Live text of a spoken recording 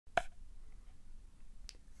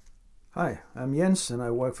Hi, I'm Jens and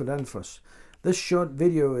I work for Danfoss. This short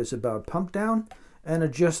video is about pump down and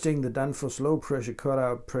adjusting the Danfoss low pressure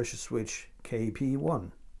cutout pressure switch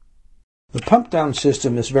KP1. The pump down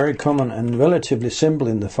system is very common and relatively simple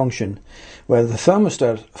in the function, where the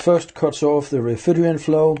thermostat first cuts off the refrigerant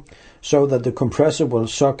flow so that the compressor will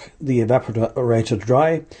suck the evaporator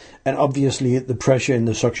dry, and obviously the pressure in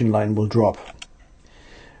the suction line will drop.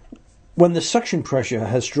 When the suction pressure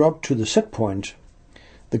has dropped to the set point,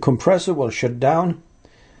 the compressor will shut down.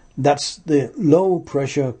 That's the low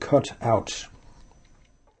pressure cut out.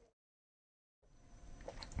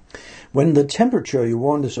 When the temperature you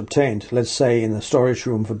want is obtained, let's say in a storage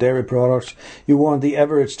room for dairy products, you want the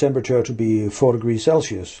average temperature to be 4 degrees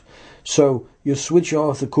Celsius. So you switch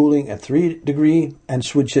off the cooling at 3 degrees and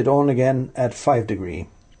switch it on again at 5 degrees.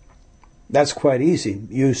 That's quite easy.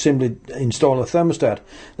 You simply install a thermostat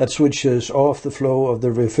that switches off the flow of the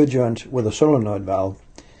refrigerant with a solenoid valve.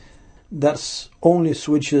 That only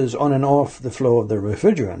switches on and off the flow of the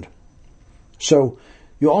refrigerant. So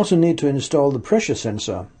you also need to install the pressure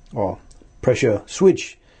sensor or pressure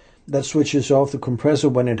switch that switches off the compressor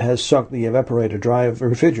when it has sucked the evaporator dry of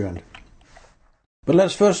refrigerant. But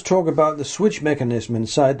let's first talk about the switch mechanism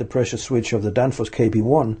inside the pressure switch of the Danfoss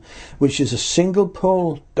KP1, which is a single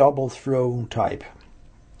pole double throw type.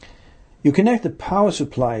 You connect the power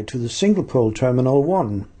supply to the single pole terminal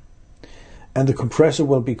 1. And the compressor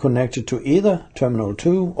will be connected to either terminal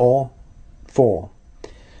 2 or 4.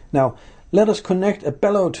 Now, let us connect a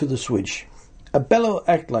bellow to the switch. A bellow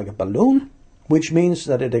acts like a balloon, which means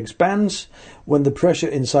that it expands when the pressure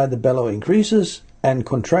inside the bellow increases and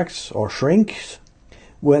contracts or shrinks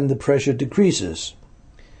when the pressure decreases.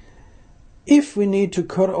 If we need to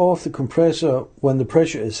cut off the compressor when the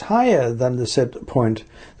pressure is higher than the set point,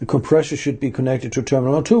 the compressor should be connected to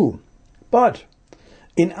terminal 2. But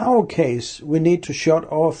in our case, we need to shut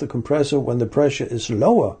off the compressor when the pressure is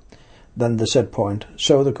lower than the set point,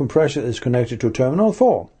 so the compressor is connected to terminal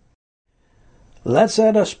 4. Let's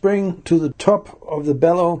add a spring to the top of the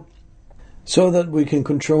bellow so that we can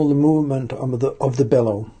control the movement of the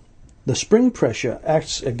bellow. The spring pressure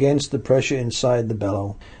acts against the pressure inside the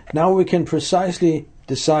bellow. Now we can precisely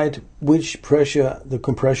decide which pressure the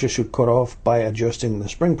compressor should cut off by adjusting the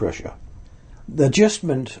spring pressure. The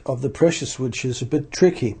adjustment of the pressure switch is a bit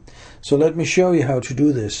tricky, so let me show you how to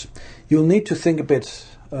do this. You'll need to think a bit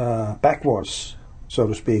backwards, so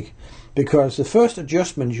to speak, because the first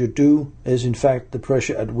adjustment you do is in fact the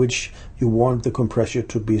pressure at which you want the compressor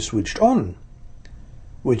to be switched on,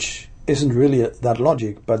 which isn't really that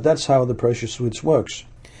logic, but that's how the pressure switch works.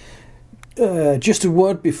 Just a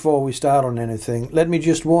word before we start on anything, let me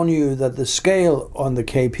just warn you that the scale on the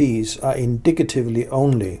KPs are indicatively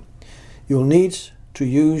only. You'll need to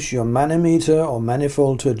use your manometer or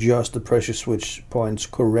manifold to adjust the pressure switch points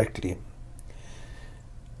correctly.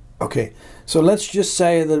 Okay, so let's just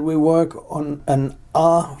say that we work on an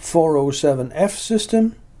R407F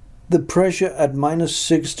system. The pressure at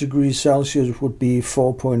 -6 degrees Celsius would be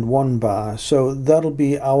 4.1 bar, so that'll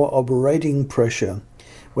be our operating pressure,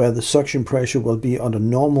 where the suction pressure will be under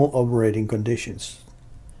normal operating conditions.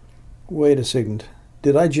 Wait a second.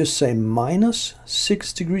 Did I just say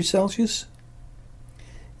 -6 degrees Celsius?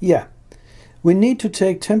 Yeah, we need to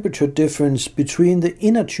take temperature difference between the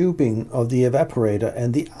inner tubing of the evaporator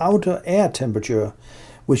and the outer air temperature,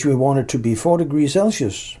 which we want it to be 4 degrees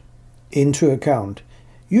Celsius, into account.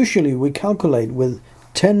 Usually we calculate with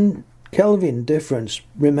 10 Kelvin difference.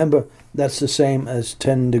 Remember, that's the same as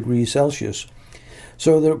 10 degrees Celsius.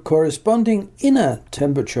 So the corresponding inner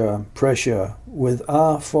temperature pressure with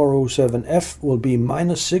R407F will be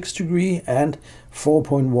 -6 degrees and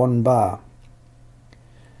 4.1 bar.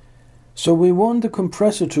 So we want the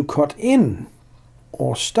compressor to cut in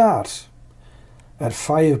or start at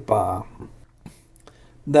 5 bar.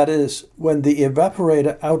 That is, when the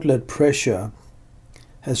evaporator outlet pressure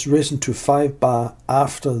has risen to 5 bar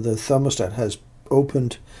after the thermostat has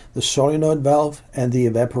opened the solenoid valve and the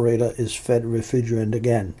evaporator is fed refrigerant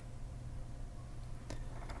again.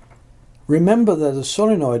 Remember that the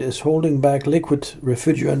solenoid is holding back liquid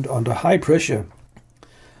refrigerant under high pressure.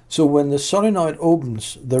 So when the solenoid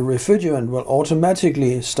opens, the refrigerant will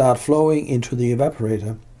automatically start flowing into the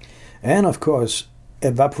evaporator and of course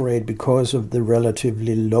evaporate because of the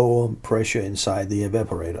relatively low pressure inside the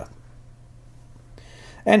evaporator.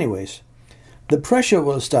 Anyways, the pressure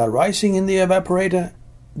will start rising in the evaporator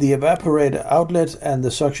outlet and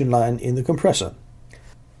the suction line in the compressor.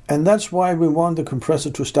 And that's why we want the compressor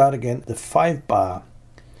to start again at the 5 bar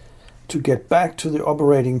to get back to the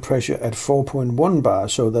operating pressure at 4.1 bar,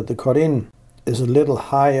 so that the cut-in is a little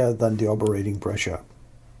higher than the operating pressure.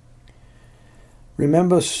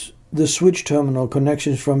 Remember, the switch terminal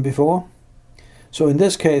connections from before. So in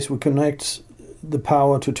this case we connect the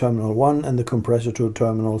power to terminal 1 and the compressor to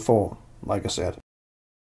terminal 4, like I said.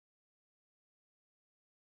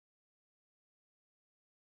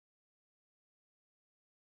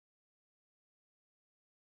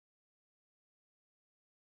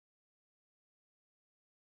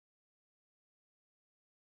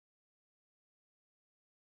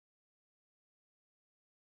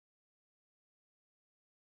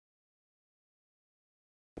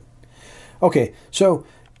 Okay, so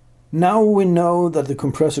now we know that the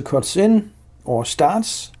compressor cuts in or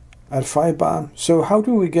starts at 5 bar. So how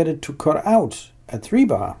do we get it to cut out at 3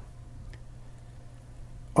 bar?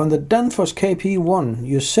 On the Danfoss KP1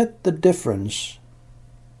 you set the difference,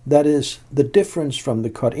 that is the difference from the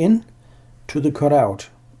cut in to the cut out.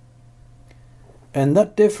 And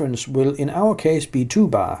that difference will in our case be 2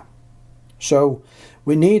 bar. So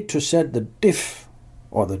we need to set the diff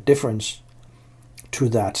or the difference to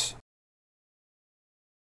that.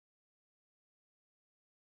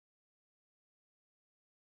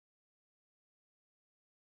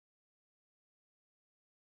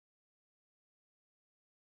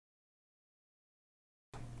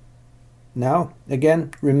 Now,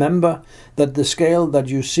 again, remember that the scale that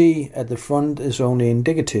you see at the front is only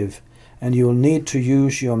indicative, and you will need to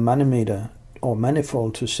use your manometer or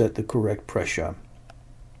manifold to set the correct pressure.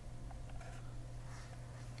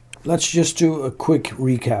 Let's just do a quick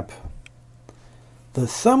recap. The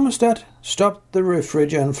thermostat stopped the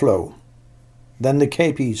refrigerant flow. Then the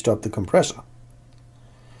KP stopped the compressor.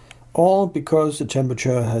 All because the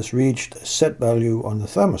temperature has reached a set value on the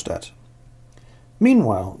thermostat.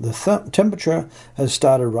 Meanwhile, the temperature has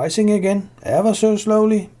started rising again, ever so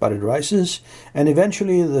slowly, but it rises, and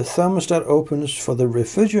eventually the thermostat opens for the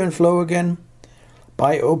refrigerant flow again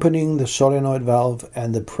by opening the solenoid valve,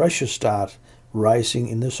 and the pressure starts rising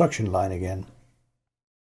in the suction line again.